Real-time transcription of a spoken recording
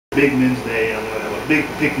big men's day, and I'm gonna have a big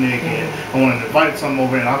picnic, and I want to invite some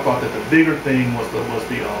over. And I thought that the bigger thing was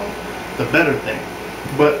the better thing.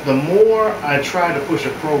 But the more I tried to push a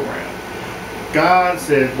program, God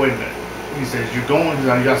said, "Wait a minute." He says, "You're going.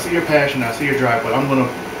 I see your passion, I see your drive, but I'm going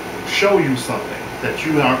to show you something that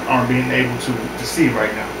you aren't being able to see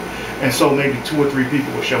right now." And so maybe 2 or 3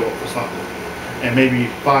 people will show up for something, and maybe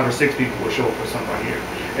 5 or 6 people will show up for something right here.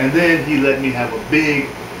 And then he let me have a big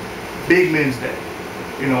men's day,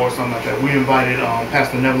 or something like that. We invited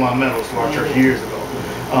Pastor Logan-Nowlin to our church years ago,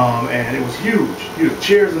 and it was huge.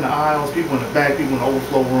 Chairs in the aisles, people in the back, people in the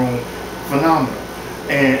overflow room, phenomenal.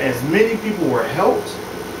 And as many people were helped,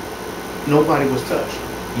 nobody was touched.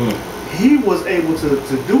 He was able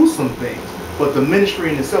to do some things, but the ministry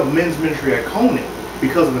in itself, men's ministry at Conant,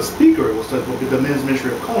 because of the speaker, it was such, the men's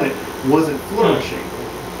ministry of Conant wasn't flourishing.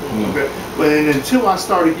 Okay, but until I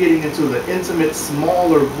started getting into the intimate,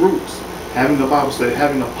 smaller groups, having a Bible study,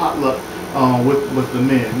 having a potluck with the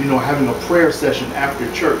men, having a prayer session after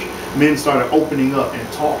church, men started opening up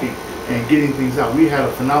and talking and getting things out. We had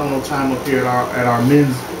a phenomenal time up here at our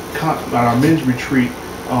men's retreat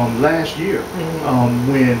last year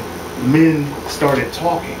when men started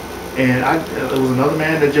talking. And there was another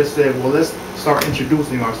man that just said, "Well, let's start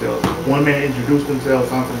introducing ourselves." One man introduced himself,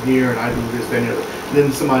 "I'm from here and I do this, that, and the other."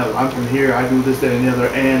 Then somebody else, "I'm from here, I do this, that, and the other,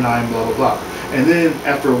 and I'm blah, blah, blah." And then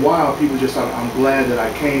after a while, people just thought, "I'm glad that I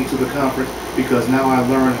came to the conference because now I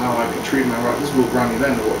learned how I can treat my wife." This is what Rodney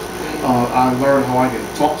was. I learned how I can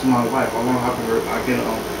talk to my wife. I learned how I can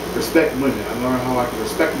respect women. I learned how I can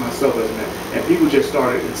respect myself as a man. And people just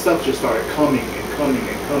started, and stuff just started coming and coming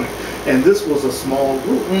and coming. And this was a small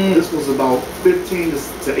group. This was about 15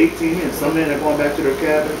 to 18 men. Some men had gone back to their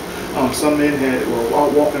cabins. Some men were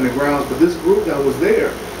out walking the grounds. But this group that was there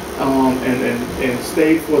and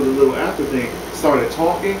stayed for the little after thing started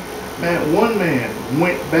talking. Man, one man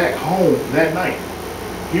went back home that night.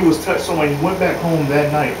 He was touched so much. He went back home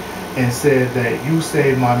that night and said that you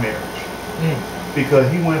saved my marriage. Because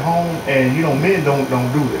he went home and men don't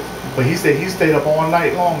do this. But he said he stayed up all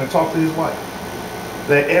night long and talked to his wife.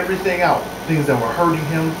 Let everything out, things that were hurting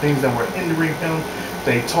him, things that were hindering him.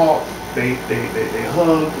 They talked, they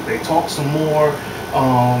hugged, they talked some more.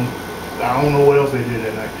 I don't know what else they did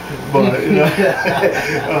that night, but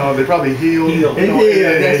they probably healed.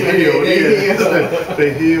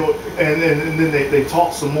 They healed, and then they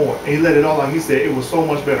talked some more. And he let it all out. He said it was so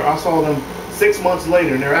much better. I saw them 6 months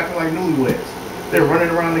later, and they're acting like newlyweds. They're running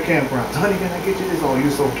around the campground. "Honey, can I get you this? Oh,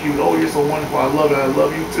 you're so cute. Oh, you're so wonderful. I love it. I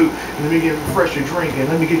love you too. And let me get refresh your drink. And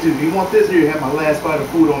let me get you want this? Here, you have my last bite of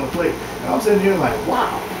food on the plate." And I'm sitting here like,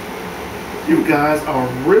 wow, you guys are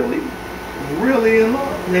really, really in love.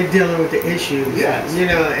 They're dealing with the issues. Yes.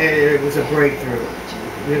 And it was a breakthrough.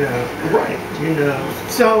 Right.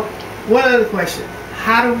 So, one other question: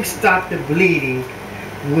 how do we stop the bleeding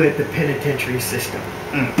with the penitentiary system?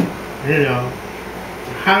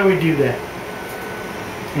 How do we do that?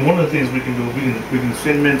 One of the things we can do, we can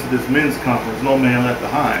send men to this men's conference, no man left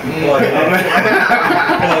behind.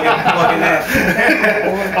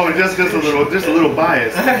 Just a little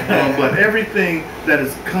bias, but everything that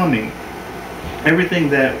is coming, everything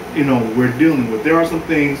that we're dealing with, there are some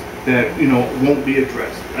things that won't be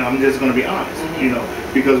addressed. And I'm just going to be honest,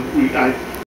 because